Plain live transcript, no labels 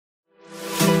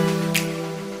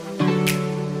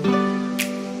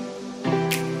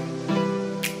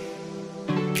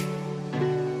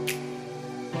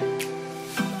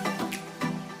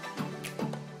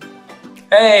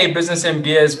Hey, Business and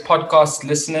Beers podcast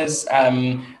listeners.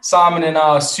 Simon and I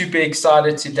are super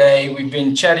excited today. We've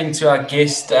been chatting to our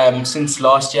guest since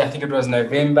last year. I think it was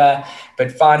November,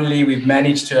 but finally we've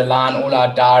managed to align all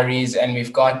our diaries, and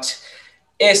we've got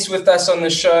S with us on the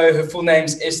show. Her full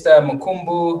name's Esther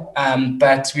Mukumbu,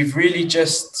 but we've really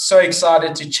just so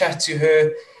excited to chat to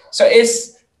her. So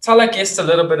S, tell our guests a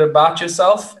little bit about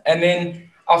yourself, and then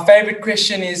our favorite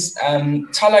question is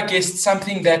tell our guests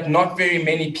something that not very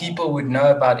many people would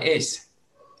know about S.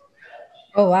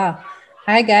 Oh, wow.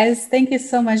 Hi, guys. Thank you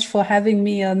so much for having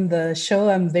me on the show.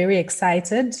 I'm very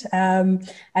excited.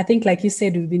 I think, like you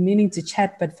said, we've been meaning to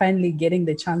chat, but finally getting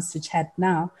the chance to chat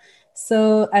now.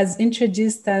 So, as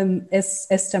introduced, I'm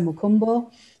Esther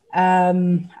Mukumbo.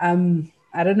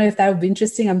 I don't know if that would be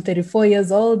interesting. I'm 34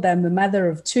 years old. I'm a mother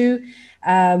of two.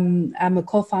 I'm a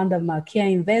co-founder of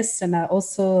Malkia Invest, and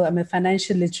I'm a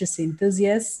financial literacy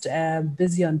enthusiast,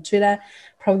 busy on Twitter.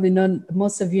 Probably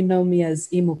most of you know me as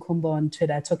Imukumbo on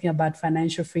Twitter, talking about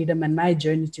financial freedom and my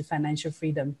journey to financial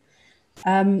freedom.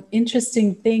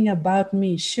 Interesting thing about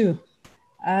me,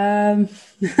 Um,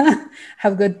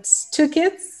 I've got two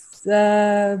kids.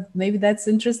 Maybe that's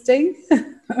interesting.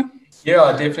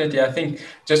 Yeah, definitely. I think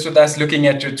just with us looking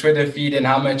at your Twitter feed and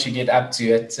how much you get up to,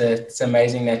 it's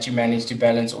amazing that you manage to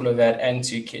balance all of that and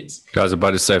two kids. I was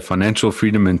about to say financial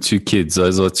freedom and two kids.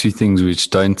 Those are two things which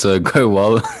don't go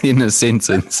well in a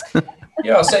sentence.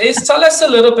 Yeah, so tell us a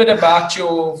little bit about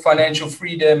your financial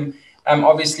freedom.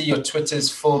 Obviously, your Twitter's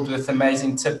filled with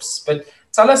amazing tips, but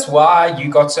tell us why you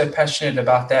got so passionate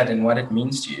about that and what it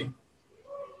means to you.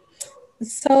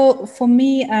 So for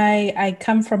me, I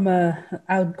come from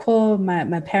I would call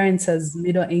my parents as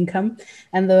middle income,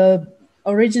 and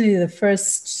originally the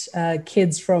first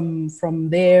kids from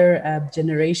their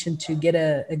generation to get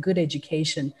a good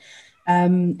education.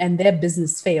 And their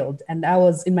business failed. And I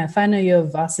was in my final year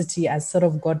of varsity, I sort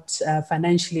of got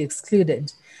financially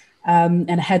excluded,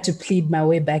 and I had to plead my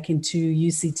way back into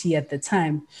UCT at the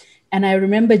time. And I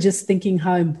remember just thinking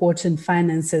how important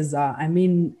finances are. I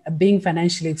mean, being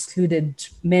financially excluded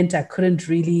meant I couldn't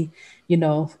really,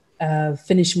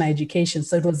 finish my education.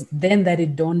 So it was then that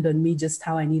it dawned on me just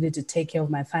how I needed to take care of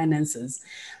my finances.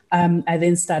 I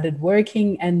then started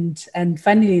working, and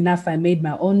funnily enough, I made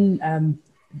my own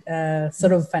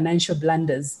sort of financial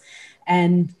blunders.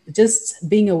 And just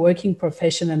being a working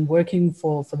professional and working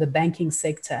for the banking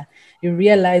sector, you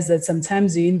realize that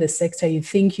sometimes you're in the sector, you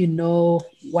think you know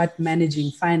what managing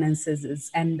finances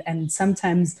is. And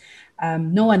sometimes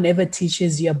no one ever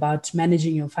teaches you about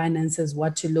managing your finances,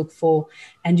 what to look for.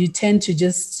 And you tend to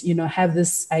just, have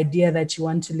this idea that you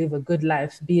want to live a good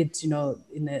life, be it,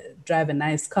 drive a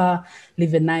nice car,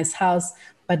 live a nice house,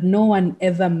 but no one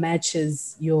ever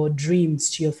matches your dreams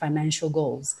to your financial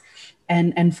goals.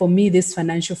 And for me, this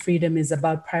financial freedom is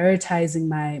about prioritizing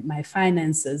my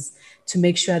finances to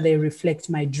make sure they reflect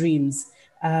my dreams.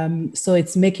 So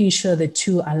it's making sure the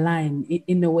two align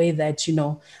in a way that,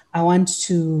 I want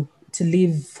to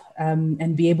live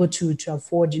and be able to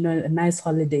afford, a nice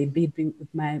holiday, be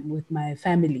it with my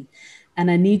family. And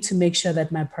I need to make sure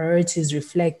that my priorities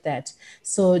reflect that.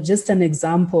 So just an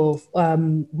example,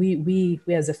 we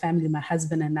as a family, my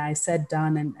husband and I sat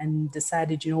down and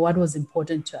decided, what was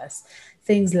important to us.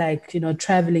 Things like,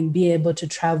 traveling, be able to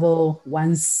travel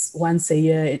once a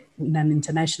year in an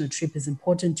international trip is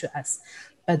important to us.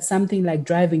 But something like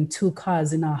driving two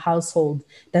cars in our household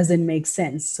doesn't make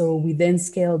sense. So we then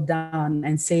scaled down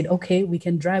and said, okay, we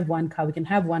can drive one car, we can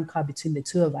have one car between the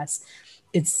two of us.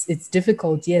 It's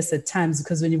difficult, yes, at times,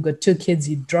 because when you've got two kids,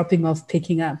 you're dropping off,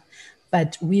 picking up.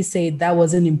 But we said that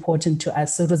wasn't important to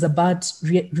us. So it was about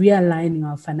realigning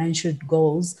our financial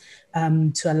goals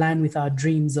to align with our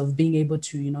dreams of being able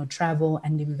to, travel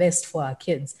and invest for our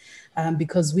kids.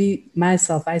 Because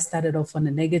I started off on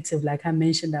a negative. Like I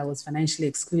mentioned, I was financially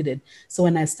excluded. So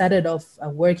when I started off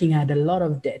working, I had a lot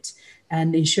of debt,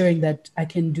 and ensuring that I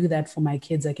can do that for my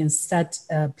kids. I can start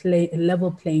a level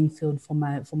playing field for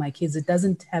my kids. It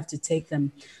doesn't have to take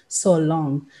them so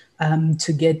long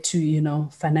to get to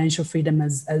financial freedom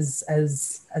as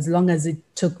long as it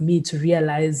took me to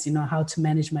realize how to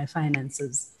manage my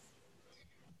finances.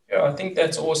 Yeah, I think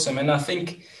that's awesome, and I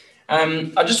think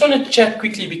I just want to chat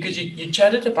quickly because you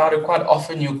chatted about it quite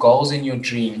often, your goals and your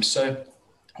dreams. So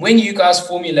when you guys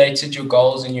formulated your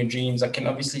goals and your dreams, I can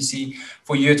obviously see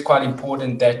for you it's quite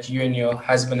important that you and your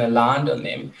husband aligned on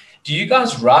them. Do you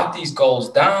guys write these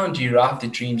goals down? Do you write the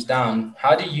dreams down?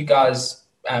 How do you guys,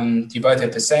 do you both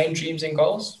have the same dreams and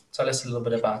goals? Tell us a little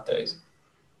bit about those.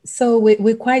 So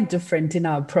we're quite different in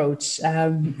our approach.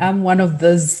 I'm one of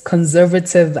those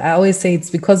conservative. I always say it's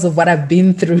because of what I've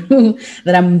been through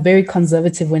that I'm very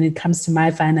conservative when it comes to my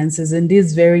finances. And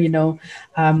this very,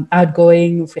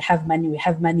 outgoing. If we have money, we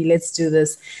have money. Let's do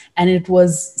this. And it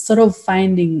was sort of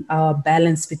finding our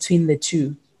balance between the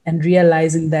two and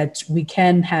realizing that we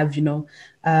can have,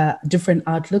 different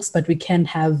outlooks, but we can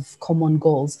have common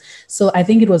goals. So I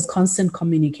think it was constant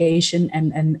communication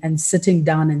and sitting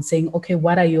down and saying, okay,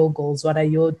 what are your goals? What are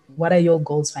your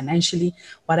goals financially?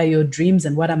 What are your dreams?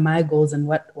 And what are my goals? And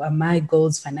what are my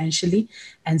goals financially?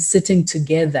 And sitting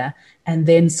together and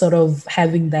then sort of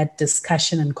having that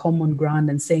discussion and common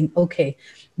ground and saying, okay,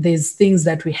 there's things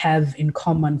that we have in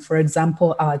common. For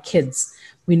example, our kids.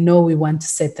 We know we want to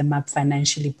set them up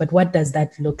financially, but what does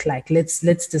that look like? Let's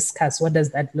discuss. What does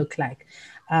that look like?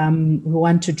 We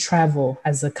want to travel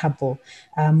as a couple.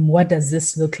 What does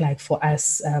this look like for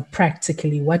us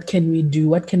practically? What can we do?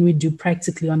 What can we do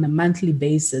practically on a monthly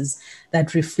basis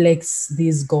that reflects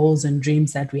these goals and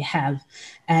dreams that we have?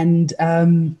 And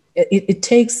it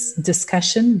takes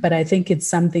discussion, but I think it's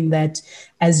something that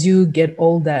as you get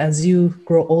older, as you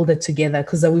grow older together,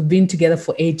 because we've been together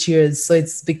for 8 years, so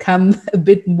it's become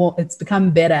it's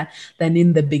become better than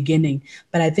in the beginning.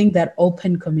 But I think that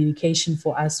open communication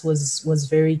for us was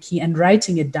very key, and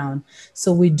writing it down.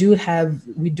 So we do have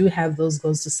those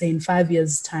goals to say in 5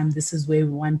 years' time, this is where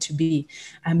we want to be.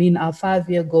 I mean, our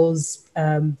 5-year goals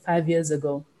 5 years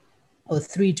ago, or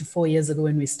 3 to 4 years ago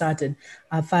when we started,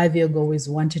 our 5-year goal is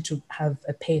wanted to have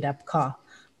a paid up car.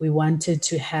 We wanted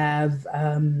to have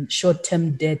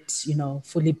short-term debt,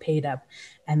 fully paid up,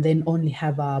 and then only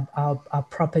have our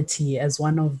property as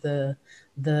one of the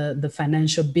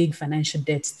big financial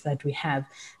debts that we have.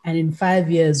 And in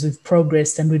 5 years, we've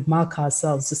progressed, and we'd mark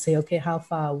ourselves to say, okay, how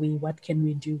far are we? What can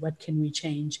we do? What can we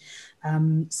change?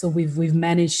 So we've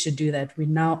managed to do that. We're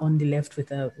now only left with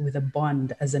a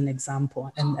bond as an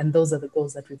example, and those are the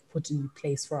goals that we've put in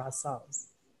place for ourselves.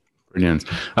 Brilliant.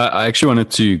 I actually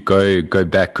wanted to go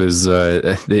back because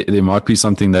there might be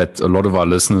something that a lot of our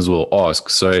listeners will ask.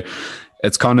 So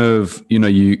it's kind of,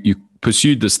 you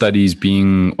pursued the studies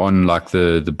being on like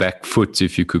the back foot,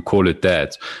 if you could call it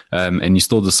that. And you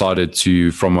still decided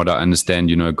to, from what I understand,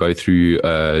 go through,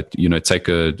 take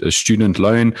a student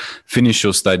loan, finish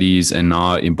your studies, and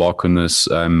now embark on this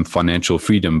financial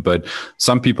freedom. But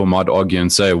some people might argue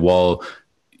and say, well,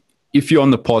 if you're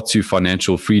on the path to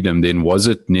financial freedom, then was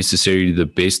it necessarily the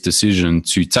best decision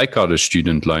to take out a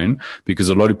student loan? Because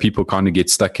a lot of people kind of get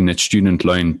stuck in that student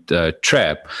loan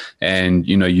trap, and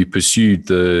you pursued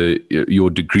your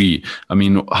degree. I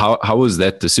mean, how was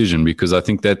that decision? Because I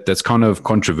think that's kind of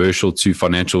controversial to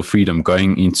financial freedom,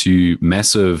 going into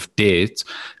massive debt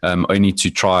only to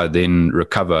try then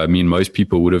recover. I mean, most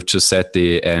people would have just sat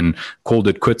there and called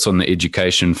it quits on the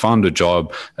education, found a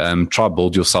job, try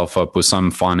build yourself up with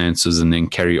some finance, and then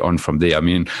carry on from there. I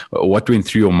mean, what went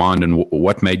through your mind, and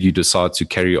what made you decide to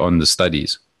carry on the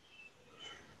studies?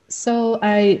 So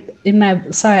I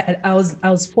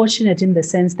was fortunate in the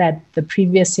sense that the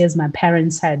previous years my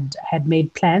parents had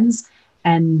made plans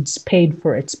and paid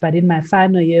for it. But in my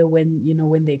final year,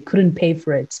 when they couldn't pay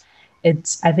for it,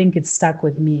 I think it stuck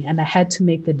with me, and I had to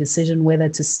make the decision whether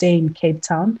to stay in Cape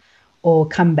Town or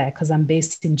come back, because I'm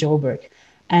based in Joburg.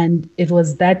 And it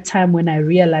was that time when I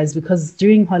realized, because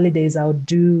during holidays, I would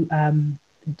do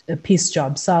a piece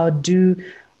job. So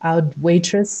I would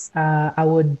waitress, I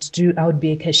would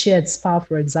be a cashier at Spar,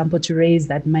 for example, to raise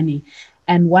that money.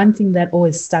 And one thing that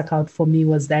always stuck out for me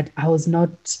was that I was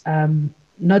not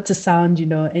to sound,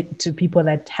 to people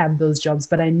that have those jobs,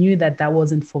 but I knew that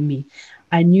wasn't for me.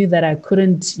 I knew that I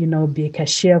couldn't, be a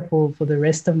cashier for the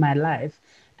rest of my life.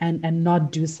 And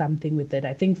not do something with it.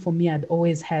 I think for me, I'd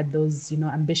always had those,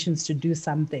 ambitions to do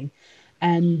something.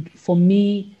 And for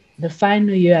me, the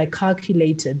final year, I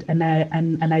calculated and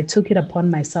I took it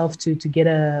upon myself to get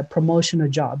a promotional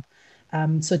job.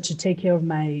 So to take care of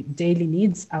my daily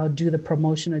needs, I'll do the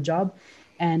promotional job.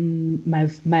 And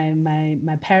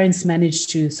my parents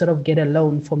managed to sort of get a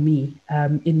loan for me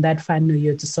in that final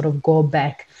year to sort of go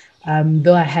back.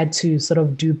 Though I had to sort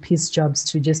of do piece jobs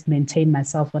to just maintain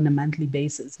myself on a monthly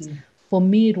basis. For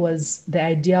me, it was the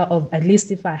idea of, at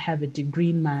least if I have a degree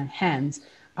in my hands,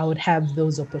 I would have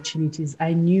those opportunities.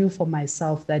 I knew for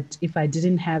myself that if I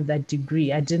didn't have that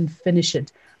degree, I didn't finish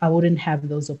it, I wouldn't have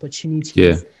those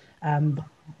opportunities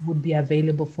would be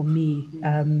available for me,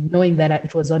 knowing that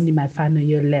it was only my final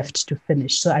year left to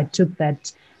finish. So I took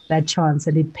that chance,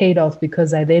 and it paid off,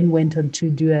 because I then went on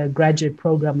to do a graduate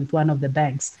program with one of the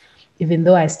banks. Even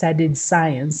though I studied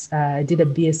science, I did a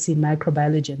BSc in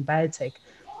microbiology and biotech.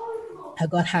 I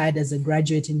got hired as a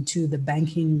graduate into the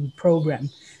banking program.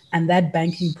 And that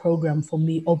banking program for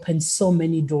me opened so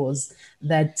many doors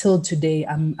that till today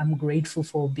I'm grateful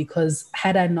for, because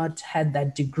had I not had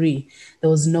that degree, there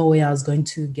was no way I was going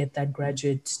to get that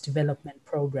graduate development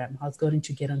program. I was going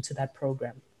to get onto that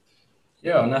program.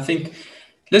 Yeah, and I think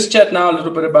let's chat now a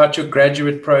little bit about your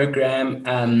graduate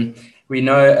program. We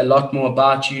know a lot more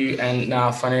about you and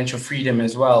now financial freedom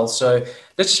as well. So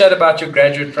let's chat about your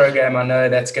graduate program. I know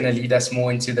that's going to lead us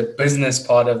more into the business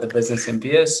part of the Business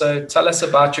MBA. So tell us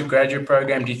about your graduate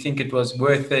program. Do you think it was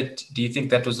worth it? Do you think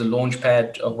that was the launch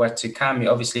pad of what to come?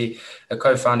 You're obviously a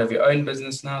co-founder of your own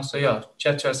business now. So yeah,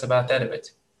 chat to us about that a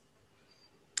bit.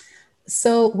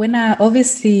 So when I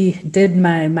obviously did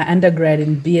my undergrad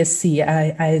in BSc,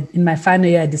 I in my final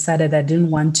year, I decided I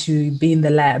didn't want to be in the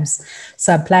labs.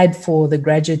 So I applied for the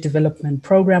graduate development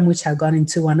program, which I got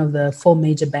into one of the 4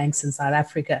 major banks in South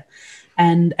Africa.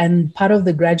 And part of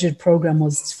the graduate program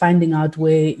was finding out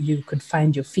where you could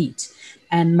find your feet.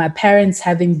 And my parents,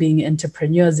 having been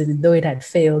entrepreneurs, and though it had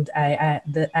failed, I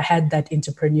had that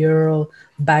entrepreneurial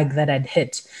bag that I'd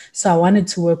hit. So I wanted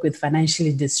to work with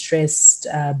financially distressed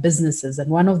businesses. And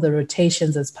one of the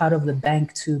rotations as part of the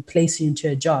bank to place you into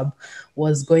a job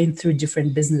was going through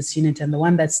different business units. And the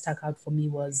one that stuck out for me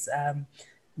was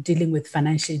dealing with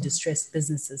financially distressed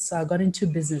businesses. So I got into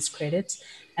business credit,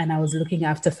 and I was looking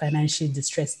after financially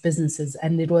distressed businesses.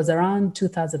 And it was around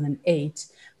 2008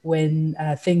 when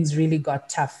things really got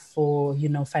tough for,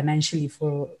 financially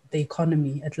for the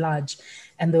economy at large.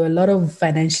 And there were a lot of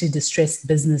financially distressed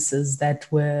businesses that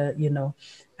were,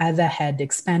 either had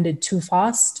expanded too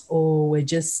fast or were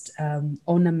just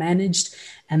owner managed,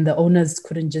 and the owners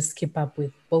couldn't just keep up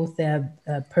with both their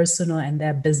personal and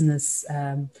their business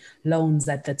loans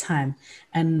at the time.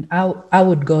 And I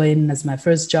would go in as my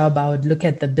first job. I would look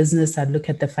at the business, I'd look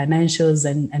at the financials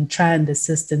and try and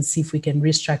assist and see if we can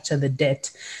restructure the debt.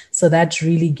 So that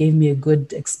really gave me a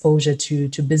good exposure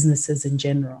to businesses in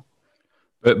general.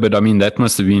 But I mean, that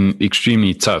must have been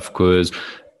extremely tough, because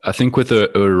I think with a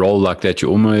role like that, you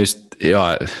almost,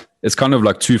 it's kind of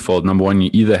like twofold. Number one,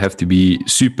 you either have to be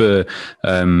super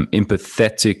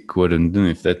empathetic, or I don't know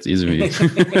if that is me.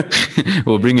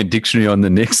 We'll bring a dictionary on the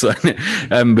next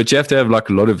one. But you have to have like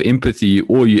a lot of empathy,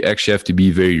 or you actually have to be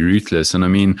very ruthless. And I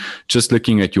mean, just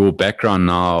looking at your background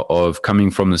now, of coming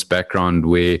from this background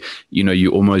where,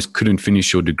 you almost couldn't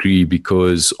finish your degree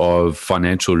because of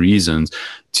financial reasons,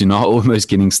 to now almost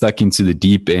getting stuck into the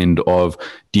deep end of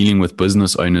dealing with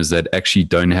business owners that actually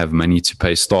don't have money to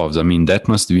pay staffs. I mean, that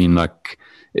must have been like,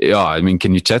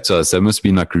 can you chat to us? That must have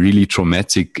been like really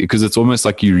traumatic, because it's almost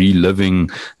like you're reliving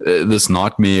this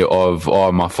nightmare of,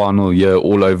 my final year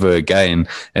all over again,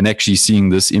 and actually seeing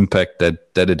this impact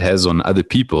that it has on other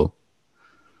people.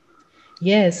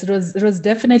 Yes, it was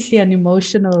definitely an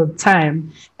emotional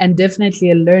time, and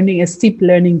definitely a steep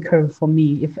learning curve for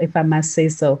me, if I must say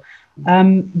so.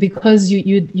 Because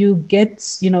you get,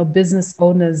 business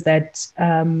owners that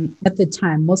at the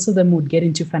time, most of them would get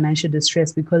into financial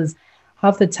distress because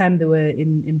half the time they were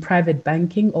in private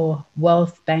banking or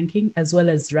wealth banking, as well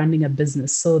as running a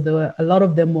business. So a lot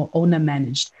of them were owner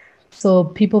managed. So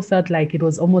people felt like it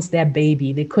was almost their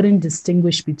baby. They couldn't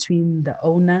distinguish between the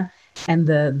owner and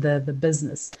the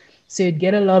business. So you'd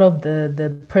get a lot of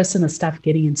the personal stuff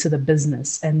getting into the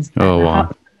business. And wow.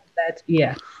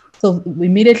 So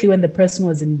immediately when the person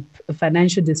was in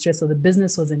financial distress, or the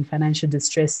business was in financial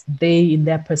distress, they, in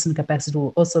their personal capacity,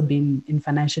 will also be in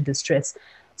financial distress.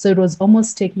 So it was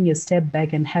almost taking a step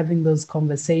back and having those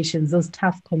conversations, those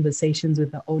tough conversations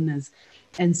with the owners,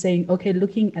 and saying, okay,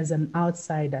 looking as an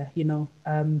outsider,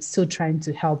 still trying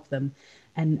to help them,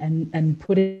 and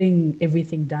putting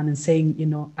everything down and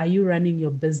saying, are you running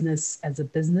your business as a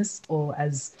business, or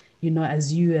as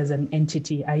an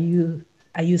entity?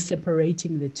 Are you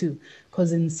separating the two?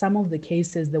 Because in some of the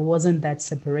cases, there wasn't that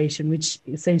separation, which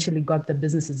essentially got the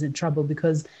businesses in trouble,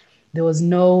 because there was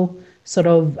no sort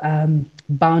of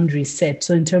boundary set.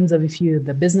 So in terms of, if you're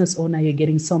the business owner, you're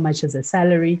getting so much as a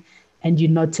salary, and you're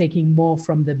not taking more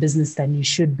from the business than you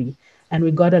should be. And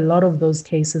we got a lot of those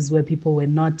cases where people were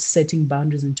not setting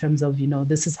boundaries in terms of,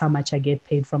 this is how much I get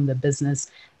paid from the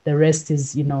business. The rest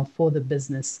is, for the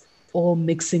business. Or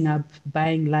mixing up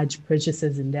buying large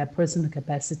purchases in their personal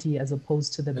capacity as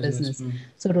opposed to the business.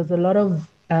 So there was a lot of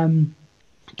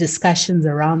discussions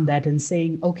around that, and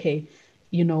saying, okay,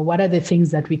 what are the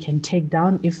things that we can take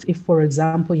down? If for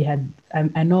example, you had,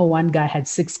 I know one guy had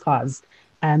 6 cars,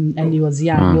 and he was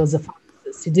young, he was a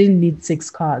pharmacist, he didn't need 6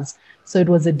 cars. So it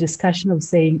was a discussion of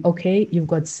saying, okay, you've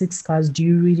got 6 cars. Do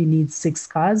you really need 6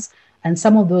 cars? And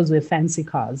some of those were fancy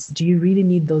cars. Do you really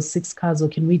need those 6 cars, or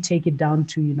can we take it down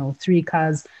to 3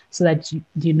 cars so that you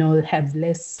have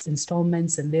less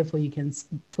installments, and therefore you can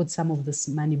put some of this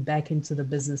money back into the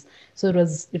business? So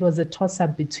it was a toss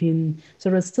up between.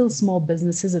 So it was still small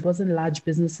businesses. It wasn't large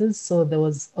businesses. So there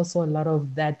was also a lot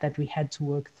of that we had to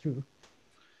work through.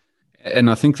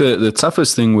 And I think the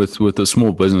toughest thing with a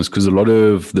small business, because a lot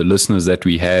of the listeners that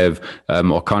we have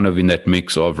are kind of in that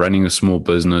mix of running a small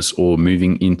business or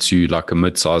moving into like a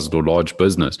mid-sized or large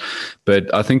business.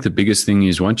 But I think the biggest thing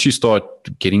is once you start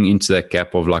getting into that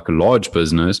gap of like a large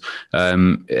business,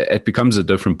 it becomes a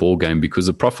different ball game, because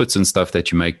the profits and stuff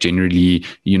that you make generally,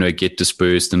 get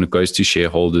dispersed and it goes to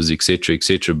shareholders, et cetera, et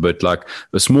cetera. But like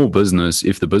a small business,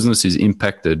 if the business is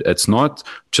impacted, it's not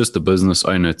just the business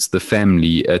owner, it's the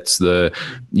family, it's the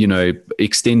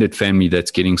extended family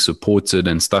that's getting supported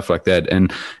and stuff like that.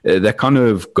 And that kind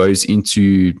of goes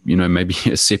into maybe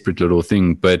a separate little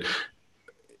thing. But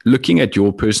looking at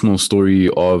your personal story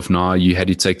of now you had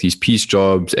to take these piece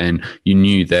jobs and you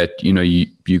knew that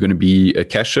you're going to be a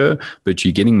cashier, but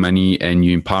you're getting money and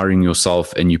you're empowering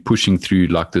yourself and you're pushing through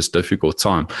like this difficult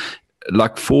time.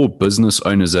 Like for business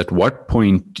owners, at what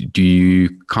point do you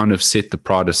kind of set the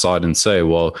pride aside and say,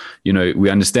 well, we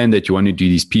understand that you want to do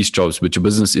these piece jobs, but your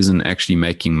business isn't actually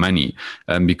making money,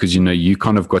 because, you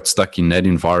kind of got stuck in that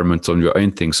environment on your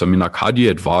own thing. So, I mean, like, how do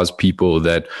you advise people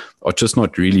that are just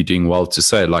not really doing well to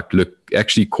say, like, look,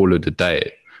 actually call it a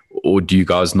day? Or do you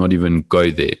guys not even go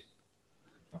there?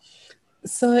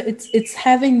 So it's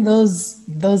having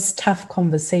those tough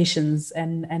conversations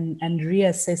and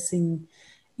reassessing.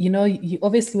 You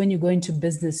obviously, when you go into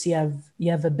business, you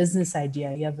have a business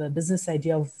idea. You have a business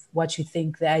idea of what you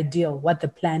think the ideal, what the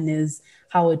plan is,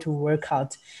 how it will work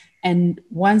out. And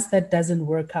once that doesn't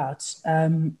work out,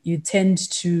 you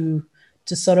tend to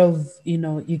sort of,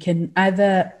 you can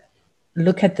either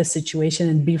look at the situation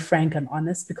and be frank and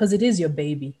honest, because it is your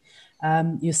baby.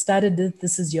 You started it.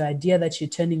 This is your idea that you're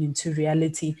turning into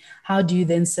reality. How do you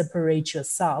then separate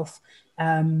yourself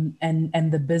and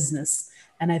the business?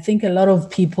 And I think a lot of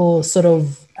people sort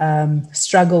of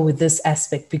struggle with this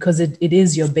aspect, because it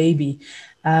is your baby,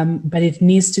 but it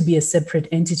needs to be a separate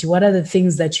entity. What are the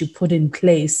things that you put in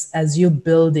place as you're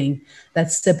building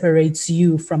that separates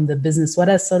you from the business? What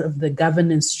are sort of the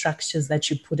governance structures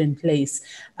that you put in place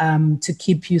to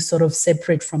keep you sort of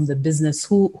separate from the business?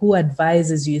 Who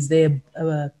advises you? Is there,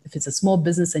 if it's a small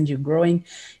business and you're growing,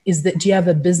 do you have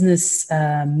a business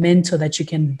mentor that you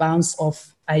can bounce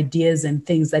off ideas and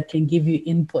things that can give you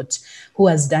input, who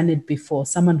has done it before,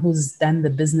 someone who's done the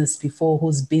business before,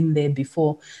 who's been there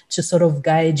before, to sort of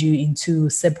guide you into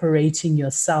separating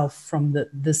yourself from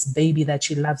this baby that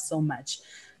you love so much.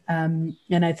 And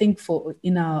I think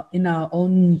in my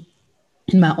own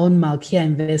Malkia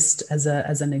Invest as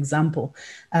an example,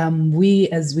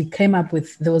 as we came up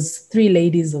with, there was 3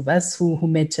 ladies of us who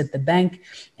met at the bank,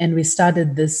 and we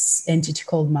started this entity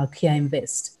called Malkia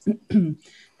Invest.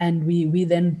 And we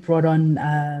then brought on,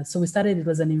 so we started,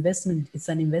 it's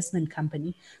an investment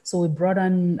company. So we brought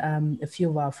on a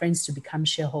few of our friends to become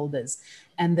shareholders.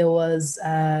 And there was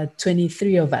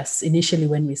 23 of us initially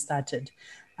when we started.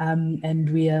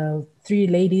 And we are 3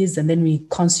 ladies, and then we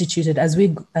constituted, as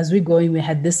we going, we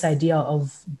had this idea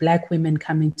of Black women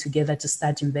coming together to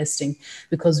start investing,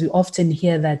 because we often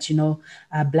hear that,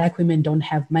 Black women don't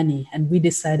have money. And we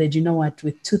decided,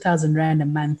 with 2,000 Rand a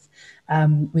month,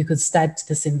 we could start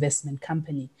this investment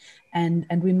company. And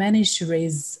we managed to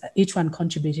raise, each one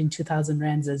contributing 2,000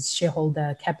 Rands as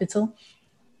shareholder capital.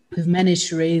 We've managed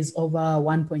to raise over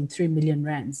 1.3 million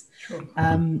Rands. Sure.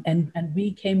 And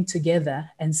we came together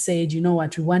and said, we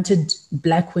wanted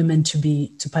Black women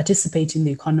to participate in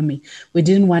the economy. We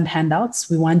didn't want handouts.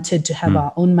 We wanted to have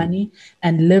our own money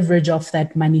and leverage off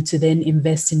that money to then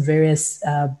invest in various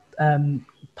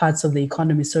parts of the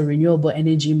economy, so renewable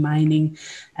energy, mining,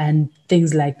 and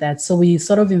things like that. So we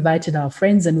sort of invited our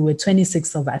friends, and we were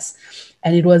 26 of us.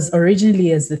 And it was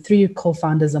originally, as the 3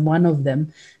 co-founders, I'm one of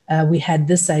them, we had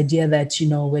this idea that,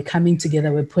 we're coming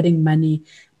together, we're putting money,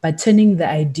 but turning the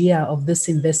idea of this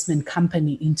investment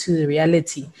company into the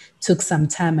reality took some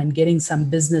time, and getting some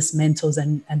business mentors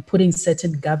and putting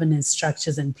certain governance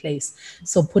structures in place.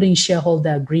 So putting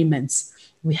shareholder agreements.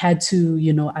 We had to,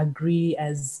 agree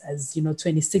as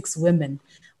 26 women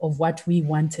of what we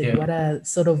wanted. Yeah. What are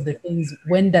sort of the things?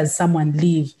 When does someone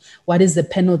leave? What is the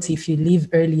penalty if you leave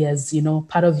early as,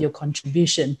 part of your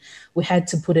contribution? We had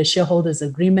to put a shareholders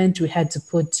agreement. We had to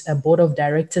put a board of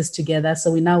directors together.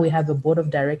 So we have a board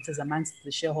of directors amongst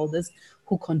the shareholders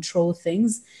who control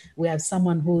things. We have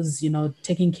someone who's,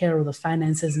 taking care of the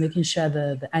finances, making sure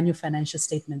the annual financial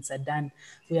statements are done.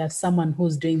 We have someone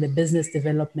who's doing the business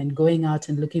development, going out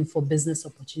and looking for business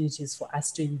opportunities for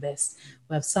us to invest.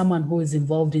 We have someone who is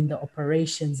involved in the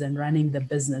operations and running the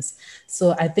business.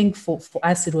 So I think for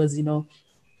us, it was,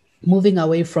 moving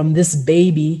away from this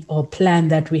baby or plan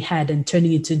that we had and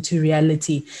turning it into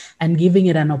reality and giving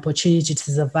it an opportunity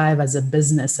to survive as a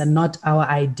business and not our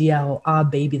idea or our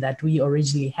baby that we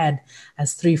originally had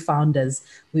as three founders.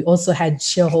 We also had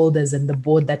shareholders and the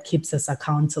board that keeps us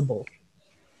accountable.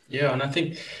 Yeah, and I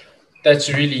think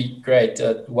that's really great.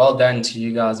 Well done to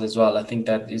you guys as well. I think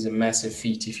that is a massive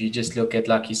feat. If you just look at,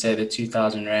 like you say, the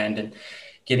 2,000 Rand and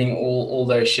getting all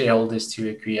those shareholders to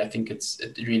agree, I think it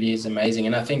really is amazing.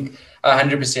 And I think I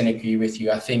 100% agree with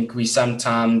you. I think we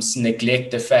sometimes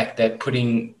neglect the fact that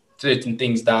putting certain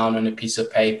things down on a piece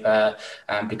of paper,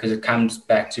 because it comes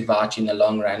back to bite you in the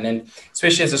long run. And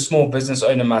especially as a small business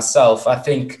owner myself, I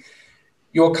think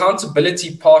your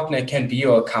accountability partner can be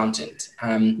your accountant,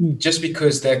 just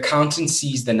because the accountant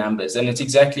sees the numbers. And it's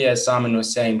exactly as Simon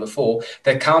was saying before,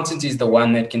 the accountant is the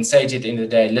one that can say to you at the end of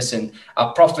the day, listen,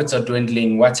 our profits are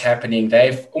dwindling, what's happening?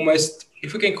 They've almost,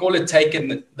 if we can call it,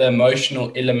 taken the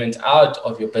emotional element out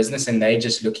of your business, and they're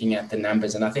just looking at the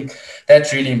numbers. And I think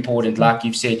that's really important. Like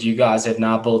you've said, you guys have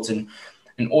now built an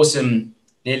awesome,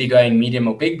 nearly going medium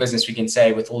or big business, we can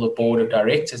say, with all the board of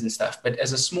directors and stuff. But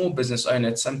as a small business owner,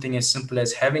 it's something as simple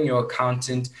as having your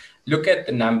accountant look at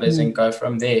the numbers and go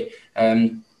from there.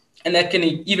 And that can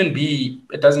even be,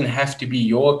 it doesn't have to be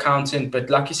your accountant,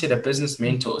 but like you said, a business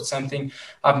mentor. It's something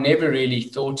I've never really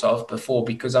thought of before,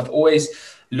 because I've always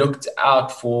looked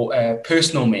out for a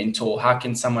personal mentor. How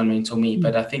can someone mentor me?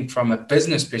 But I think from a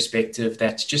business perspective,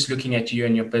 that's just looking at you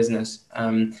and your business.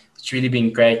 It's really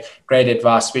been great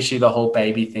advice, especially the whole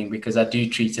baby thing, because I do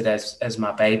treat it as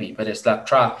my baby. But it's like,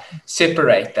 try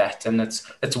separate that. And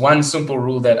it's one simple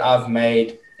rule that I've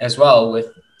made as well with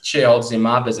shareholders in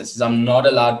my business is I'm not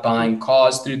allowed buying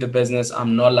cars through the business.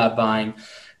 I'm not allowed buying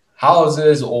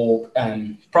houses or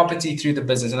property through the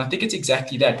business. And I think it's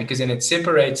exactly that, because then it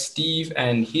separates Steve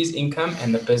and his income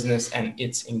and the business and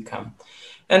its income.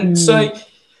 And so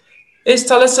let's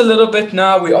tell us a little bit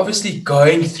now. We're obviously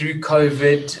going through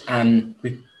COVID.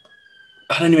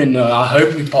 I don't even know. I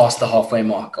hope we passed the halfway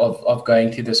mark of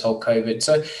going through this whole COVID.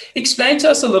 So explain to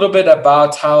us a little bit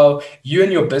about how you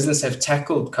and your business have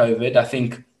tackled COVID. I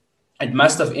think it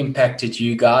must have impacted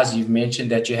you guys. You've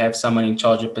mentioned that you have someone in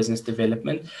charge of business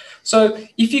development. So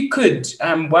if you could,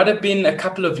 what have been a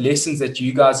couple of lessons that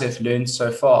you guys have learned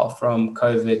so far from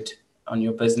COVID on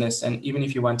your business, and even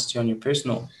if you wanted to on your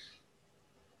personal?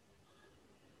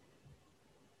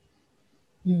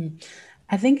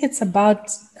 I think it's about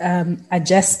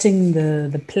adjusting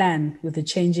the plan with the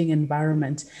changing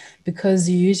environment, because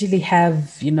you usually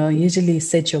have, usually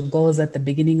set your goals at the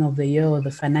beginning of the year or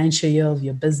the financial year of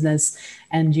your business,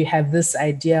 and you have this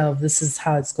idea of this is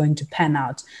how it's going to pan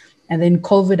out. And then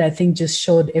COVID, I think, just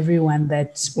showed everyone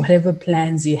that whatever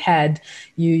plans you had,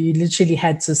 you literally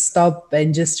had to stop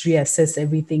and just reassess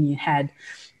everything you had.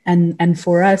 And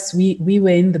for us, we were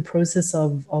in the process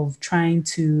of trying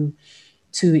to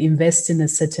invest in a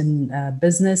certain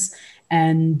business.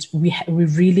 And we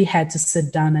really had to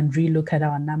sit down and relook at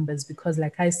our numbers, because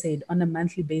like I said, on a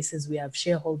monthly basis, we have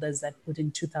shareholders that put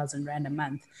in 2,000 Rand a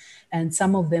month. And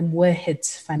some of them were hit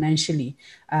financially.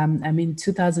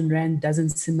 2,000 Rand doesn't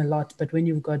seem a lot, but when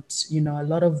you've got, a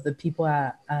lot of the people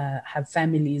have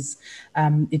families,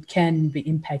 it can be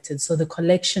impacted. So the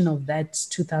collection of that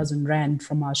 2,000 Rand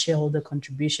from our shareholder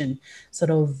contribution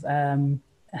sort of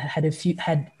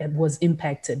was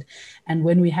impacted. And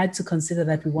when we had to consider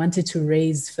that we wanted to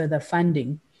raise further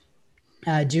funding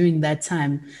during that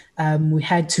time, we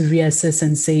had to reassess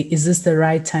and say, is this the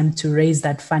right time to raise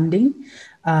that funding?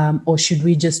 Or should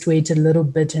we just wait a little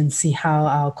bit and see how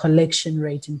our collection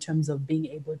rate in terms of being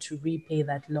able to repay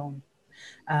that loan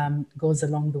goes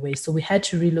along the way? So we had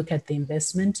to relook at the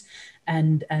investment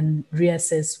and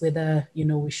reassess whether,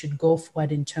 we should go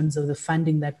forward in terms of the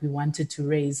funding that we wanted to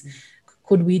raise.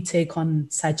 Could we take on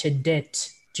such a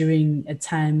debt during a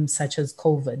time such as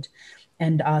COVID?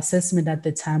 And our assessment at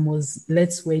the time was,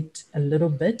 let's wait a little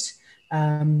bit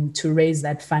to raise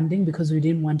that funding, because we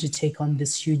didn't want to take on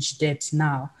this huge debt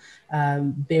now,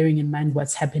 bearing in mind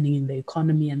what's happening in the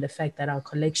economy and the fact that our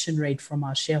collection rate from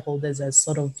our shareholders has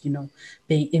sort of,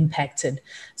 being impacted.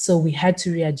 So we had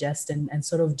to readjust and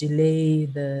sort of delay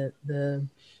the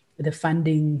the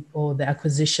funding or the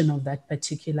acquisition of that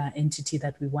particular entity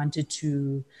that we wanted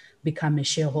to become a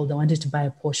shareholder, wanted to buy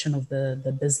a portion of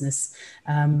the business.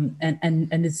 And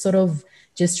it's sort of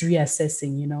just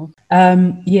reassessing,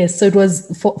 Yes, so it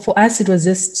was, for us, it was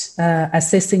just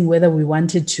assessing whether we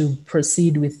wanted to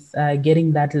proceed with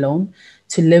getting that loan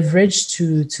to leverage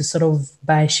to sort of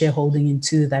buy shareholding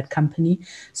into that company.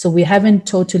 So we haven't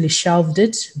totally shelved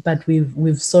it, but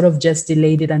we've sort of just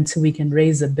delayed it until we can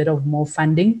raise a bit of more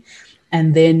funding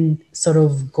and then sort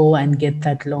of go and get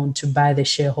that loan to buy the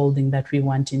shareholding that we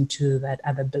want into that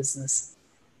other business.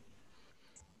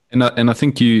 And I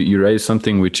think you raised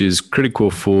something which is critical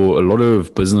for a lot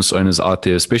of business owners out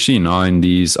there, especially now in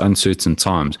these uncertain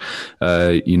times.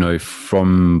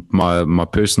 From my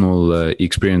personal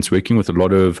experience working with a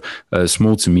lot of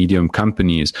small to medium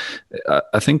companies,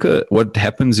 I think what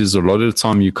happens is a lot of the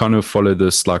time you kind of follow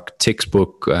this like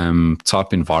textbook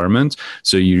type environment.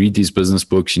 So you read these business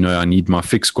books, I need my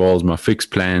fixed goals, my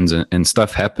fixed plans, and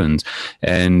stuff happens.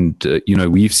 And,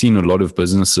 we've seen a lot of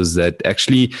businesses that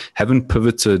actually haven't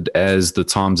pivoted as the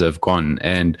times have gone,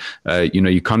 and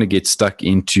you kind of get stuck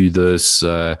into this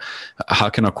how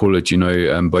can I call it,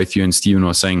 both you and Stephen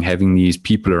are saying having these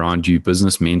people around you,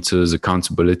 business mentors,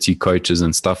 accountability coaches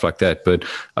and stuff like that. But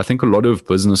I think a lot of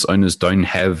business owners don't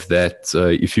have that,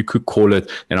 if you could call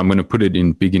it, and I'm going to put it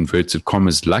in big inverted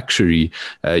commas, luxury.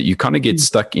 You kind of get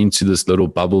stuck into this little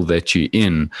bubble that you're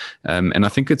in, and I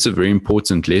think it's a very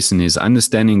important lesson is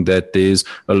understanding that there's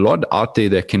a lot out there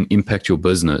that can impact your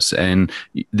business, and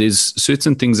there's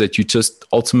certain things that you just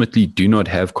ultimately do not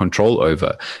have control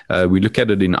over. We look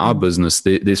at it in our business.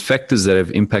 There's factors that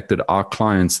have impacted our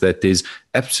clients that there's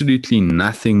absolutely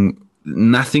nothing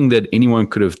that anyone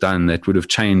could have done that would have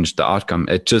changed the outcome.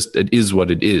 It is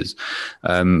what it is.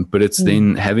 But it's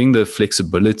then having the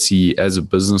flexibility as a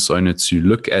business owner to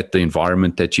look at the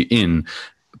environment that you're in,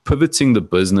 pivoting the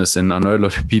business. And I know a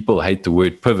lot of people hate the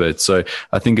word pivot. So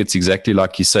I think it's exactly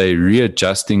like you say,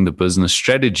 readjusting the business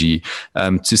strategy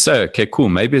to say, okay, cool,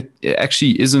 maybe it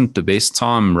actually isn't the best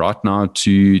time right now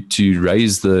to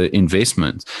raise the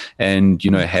investment. And,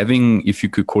 having, if you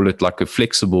could call it like a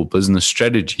flexible business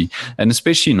strategy, and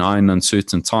especially now in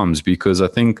uncertain times, because I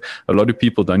think a lot of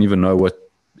people don't even know what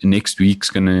next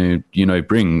week's going to,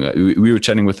 bring. We were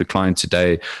chatting with a client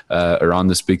today around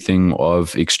this big thing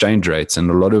of exchange rates,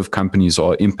 and a lot of companies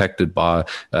are impacted by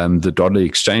the dollar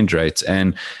exchange rates.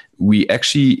 And we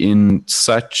actually in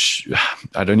such,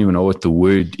 I don't even know what the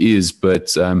word is,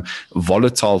 but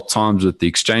volatile times with the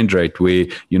exchange rate where,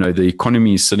 the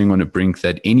economy is sitting on a brink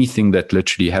that anything that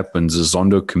literally happens, the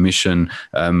Zondo Commission,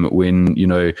 when,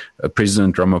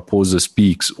 President Ramaphosa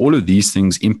speaks, all of these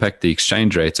things impact the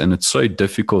exchange rates. And it's so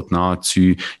difficult now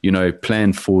to,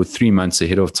 plan for 3 months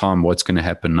ahead of time what's going to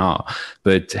happen now.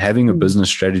 But having a business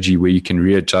strategy where you can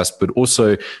readjust, but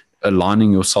also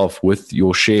aligning yourself with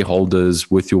your shareholders,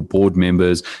 with your board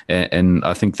members. And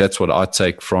I think that's what I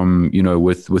take from,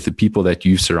 with the people that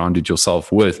you've surrounded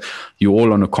yourself with. You're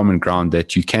all on a common ground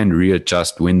that you can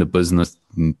readjust when the business,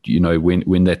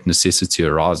 when that necessity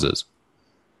arises.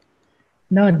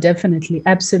 No, definitely.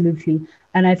 Absolutely.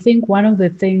 And I think one of the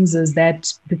things is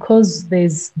that because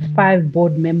there's 5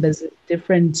 board members with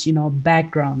different,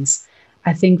 backgrounds,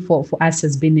 I think for us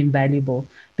has been invaluable,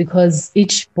 because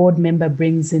each board member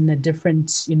brings in a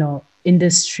different,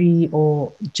 industry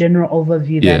or general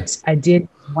overview that ideally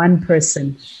one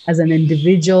person as an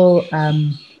individual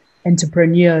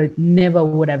entrepreneur never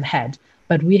would have had.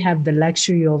 But we have the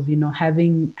luxury of,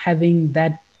 having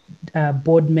that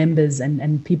board members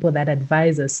and people that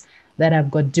advise us that have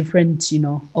got different,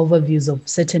 overviews of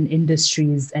certain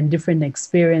industries and different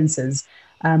experiences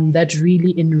that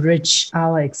really enrich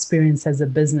our experience as a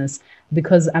business.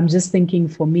 Because I'm just thinking,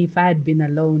 for me, if I had been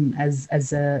alone as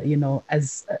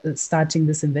starting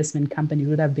this investment company, it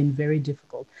would have been very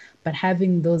difficult. But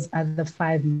having those other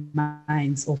 5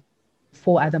 minds or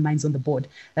 4 other minds on the board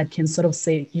that can sort of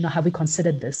say, have we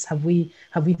considered this? Have we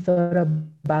thought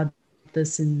about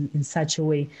this in such a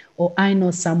way? Or I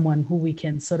know someone who we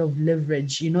can sort of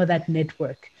leverage, that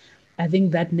network. I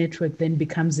think that network then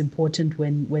becomes important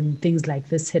when things like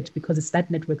this hit, because it's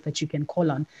that network that you can call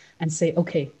on and say,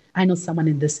 okay, I know someone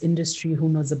in this industry who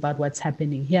knows about what's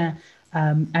happening here.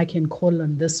 I can call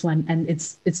on this one. And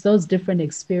it's those different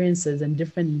experiences and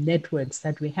different networks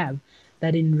that we have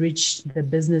that enrich the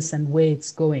business and where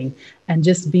it's going. And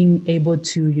just being able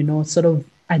to, sort of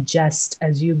adjust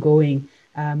as you're going.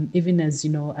 Even as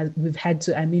we've had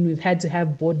to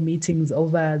have board meetings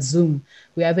over Zoom.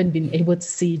 We haven't been able to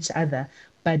see each other,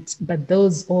 but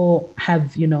those all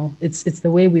have, it's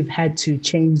the way we've had to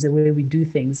change the way we do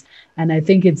things. And I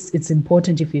think it's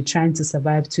important, if you're trying to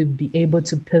survive, to be able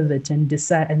to pivot and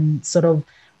decide and sort of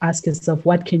ask yourself,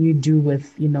 what can you do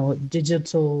with,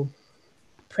 digital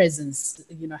presence,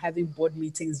 having board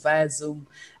meetings via Zoom.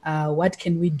 What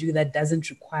can we do that doesn't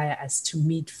require us to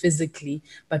meet physically,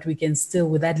 but we can still,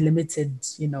 with that limited,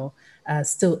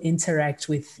 still interact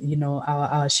with,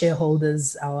 our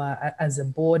shareholders, as a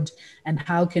board, and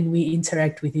how can we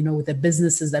interact with, with the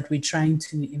businesses that we're trying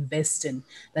to invest in,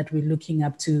 that we're looking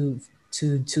up to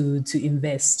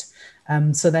invest.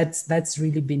 So that's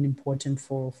really been important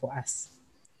for us.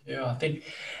 Yeah, I think,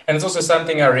 and it's also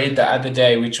something I read the other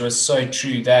day, which was so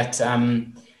true, that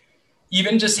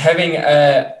even just having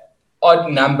a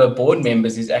odd number board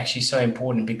members is actually so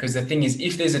important, because the thing is,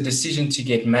 if there's a decision to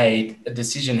get made, a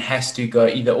decision has to go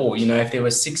either or. If there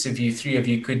were 6 of you, 3 of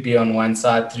you could be on one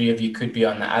side, 3 of you could be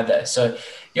on the other. So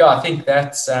yeah, I think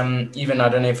that's even, I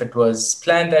don't know if it was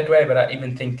planned that way, but I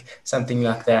even think something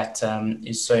like that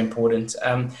is so important.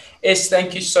 Es,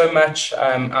 thank you so much.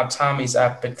 Our time is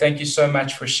up, but thank you so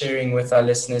much for sharing with our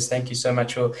listeners. Thank you so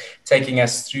much for taking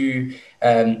us through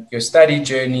your study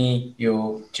journey,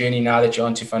 your journey now that you're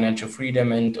onto financial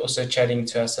freedom, and also chatting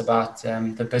to us about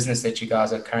the business that you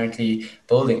guys are currently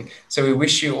building. So we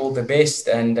wish you all the best,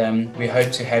 and we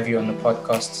hope to have you on the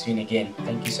podcast soon again.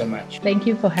 Thank you so much. Thank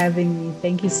you for having me.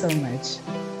 Thank you so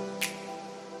much.